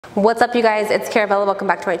What's up, you guys? It's Carabella. Welcome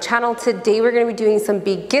back to my channel. Today we're going to be doing some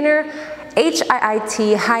beginner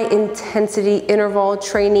HIIT, high intensity interval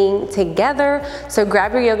training together. So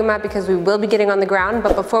grab your yoga mat because we will be getting on the ground.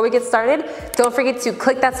 But before we get started, don't forget to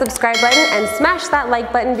click that subscribe button and smash that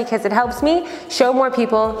like button because it helps me show more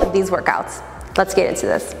people these workouts. Let's get into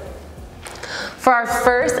this. For our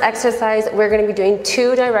first exercise, we're going to be doing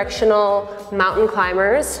 2 directional mountain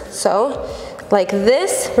climbers. So like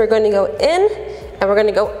this, we're going to go in and we're going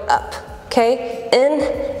to go up, okay?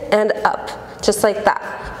 In and up, just like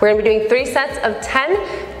that. We're going to be doing 3 sets of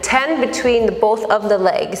 10 between both of the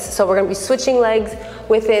legs. So we're going to be switching legs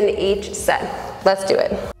within each set. Let's do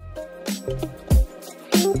it.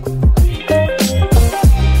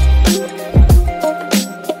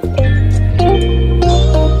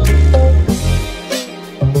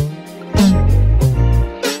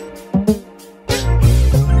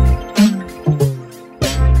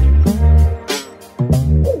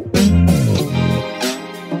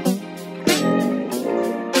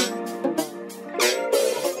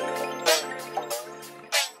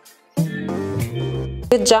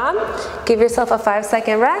 Good job. Give yourself a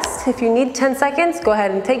 5-second rest. If you need 10 seconds, go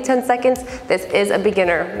ahead and take 10 seconds. This is a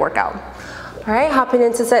beginner workout. All right, hopping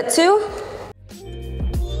into set 2.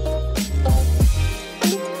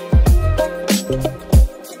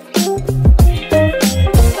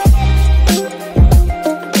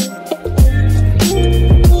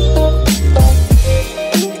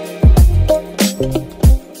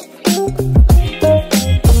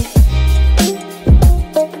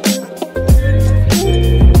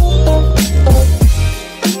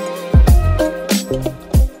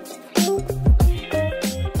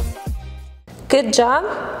 Good job.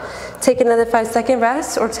 Take another 5-second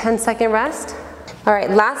rest or 10-second rest. All right,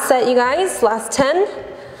 last set, you guys, last 10.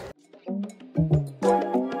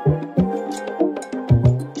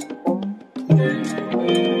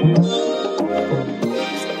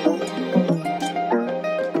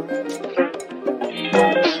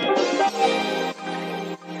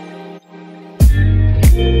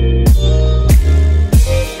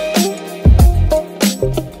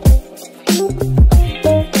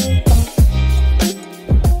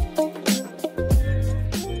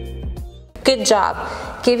 Good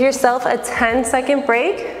job. Give yourself a 10-second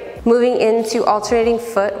break. Moving into alternating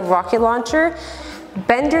foot rocket launcher.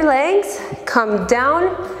 Bend your legs, come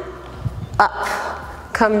down,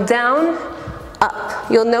 up. Come down,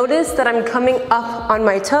 up. You'll notice that I'm coming up on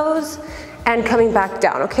my toes and coming back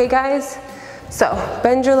down, okay guys? So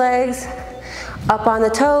bend your legs, up on the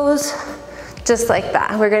toes, just like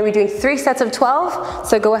that. We're gonna be doing 3 sets of 12,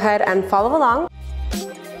 so go ahead and follow along.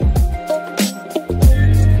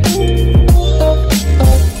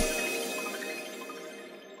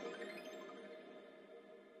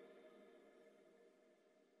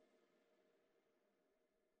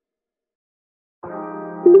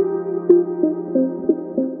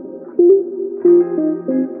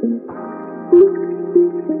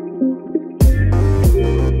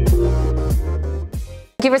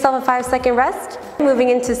 Give yourself a 5-second rest. Moving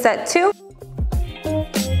into set 2.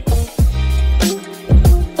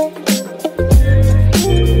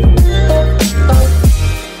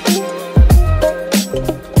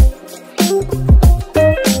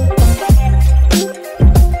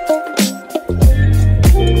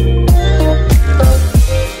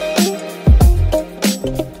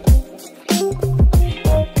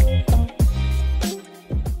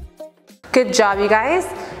 Good job, you guys.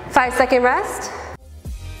 5-second rest.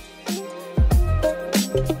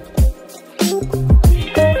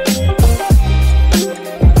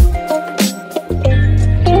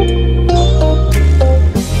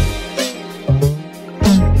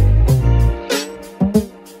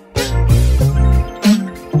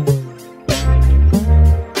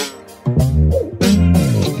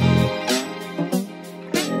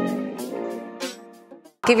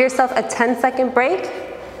 Give yourself a 10-second break.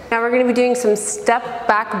 Now we're going to be doing some step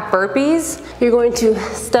back burpees. You're going to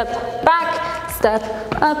step back, step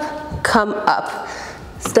up, come up.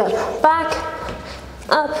 Step back,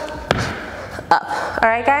 up, up. All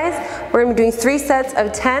right, guys? We're going to be doing 3 sets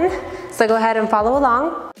of 10, so go ahead and follow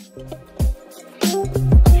along.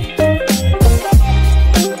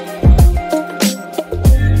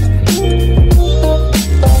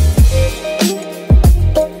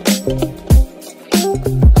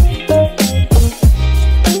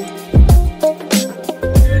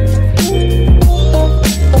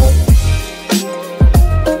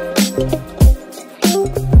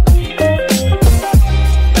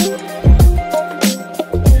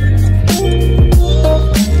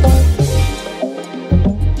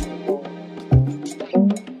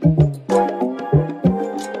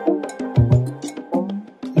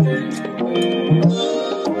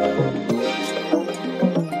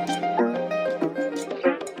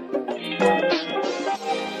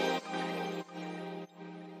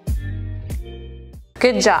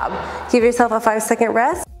 Good job. Give yourself a 5-second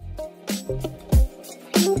rest.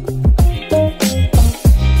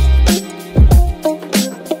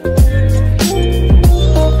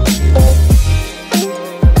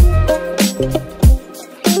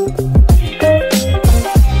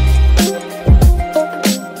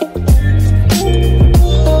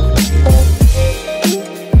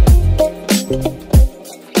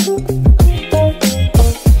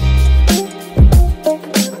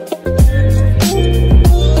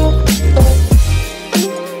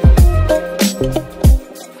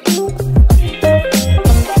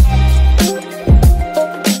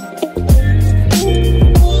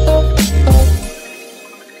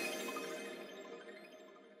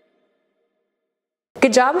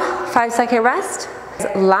 Good job, 5-second rest.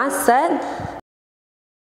 Last set.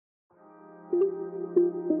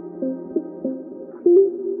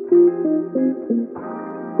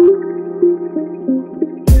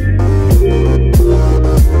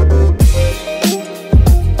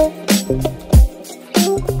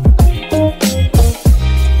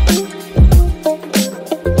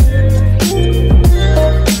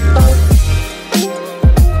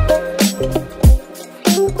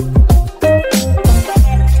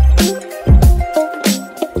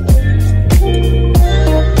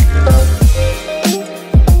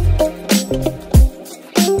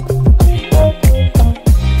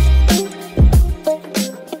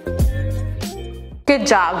 Good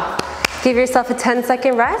job. Give yourself a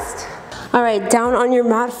 10-second rest. All right, down on your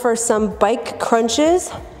mat for some bike crunches.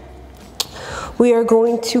 We are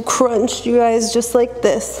going to crunch, you guys, just like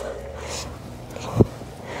this.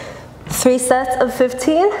 3 sets of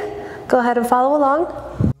 15. Go ahead and follow along.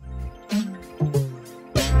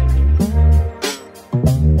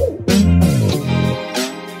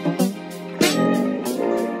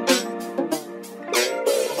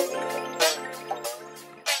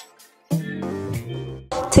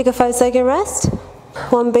 Take a 5-second rest.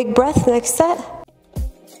 1 big breath, next set.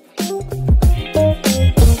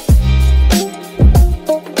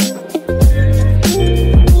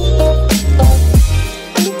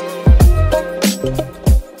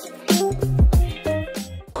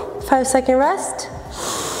 Five-second rest.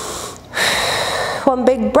 1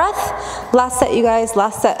 big breath. Last set, you guys,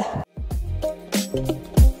 last set.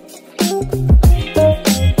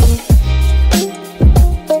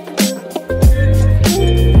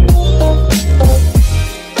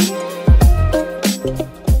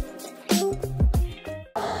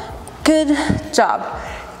 Good job.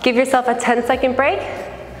 Give yourself a 10-second break.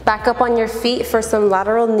 Back up on your feet for some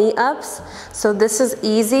lateral knee ups. So this is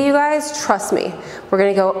easy, you guys, trust me. We're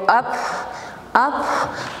gonna go up,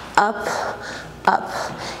 up, up, up.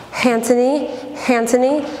 Hand to knee, hand to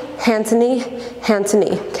knee, hand to knee, hand to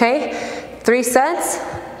knee, okay? 3 sets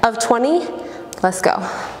of 20, let's go.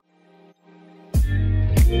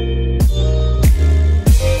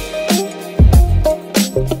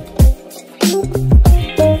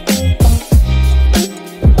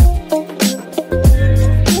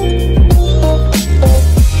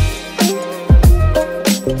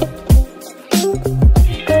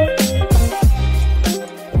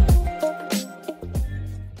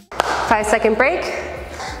 Five-second break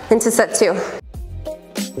into set 2.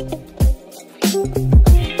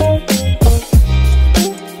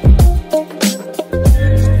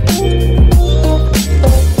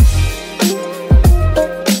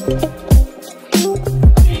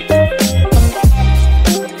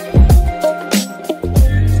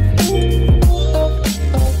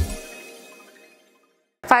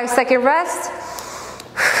 Five-second rest.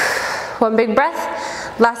 1 big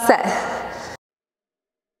breath. Last set.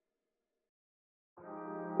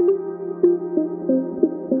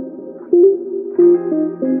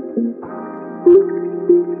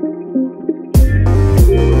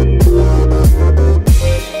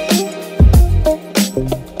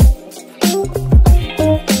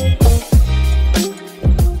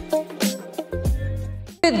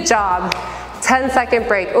 Good job. 10-second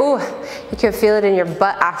break. Ooh, you can feel it in your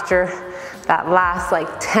butt after that last like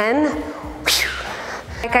 10.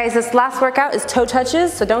 Alright guys, this last workout is toe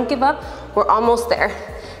touches, so don't give up. We're almost there.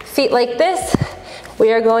 Feet like this.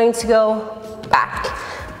 We are going to go back,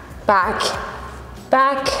 back,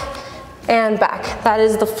 back, and back. That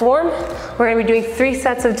is the form. We're gonna be doing 3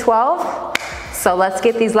 sets of 12. So let's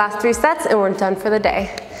get these last 3 sets and we're done for the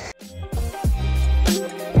day.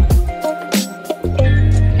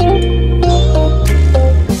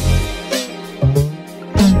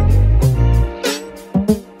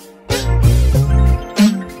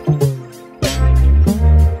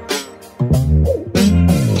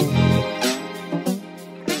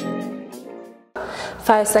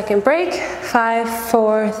 5-second break. 5,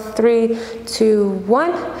 4, 3, 2,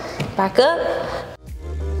 1. Back up.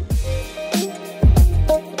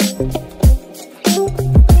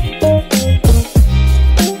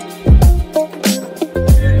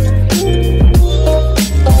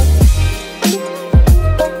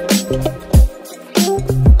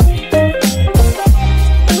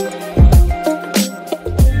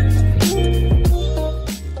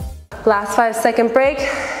 Last 5-second break.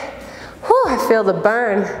 Whew, I feel the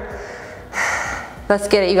burn. Let's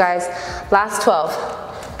get it, you guys. Last 12.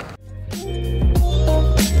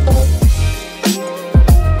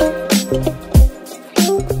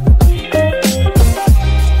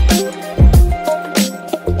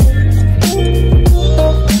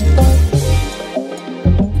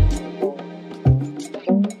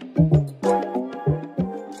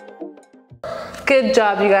 Good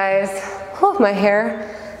job, you guys. Whew, my hair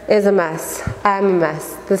is a mess. I'm a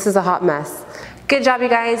mess. This is a hot mess. Good job, you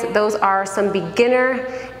guys. Those are some beginner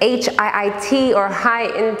HIIT or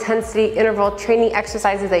high intensity interval training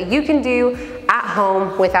exercises that you can do at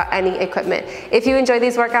home without any equipment. If you enjoy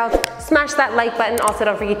these workouts, smash that like button. Also,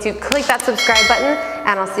 don't forget to click that subscribe button,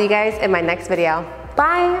 and I'll see you guys in my next video.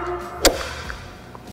 Bye.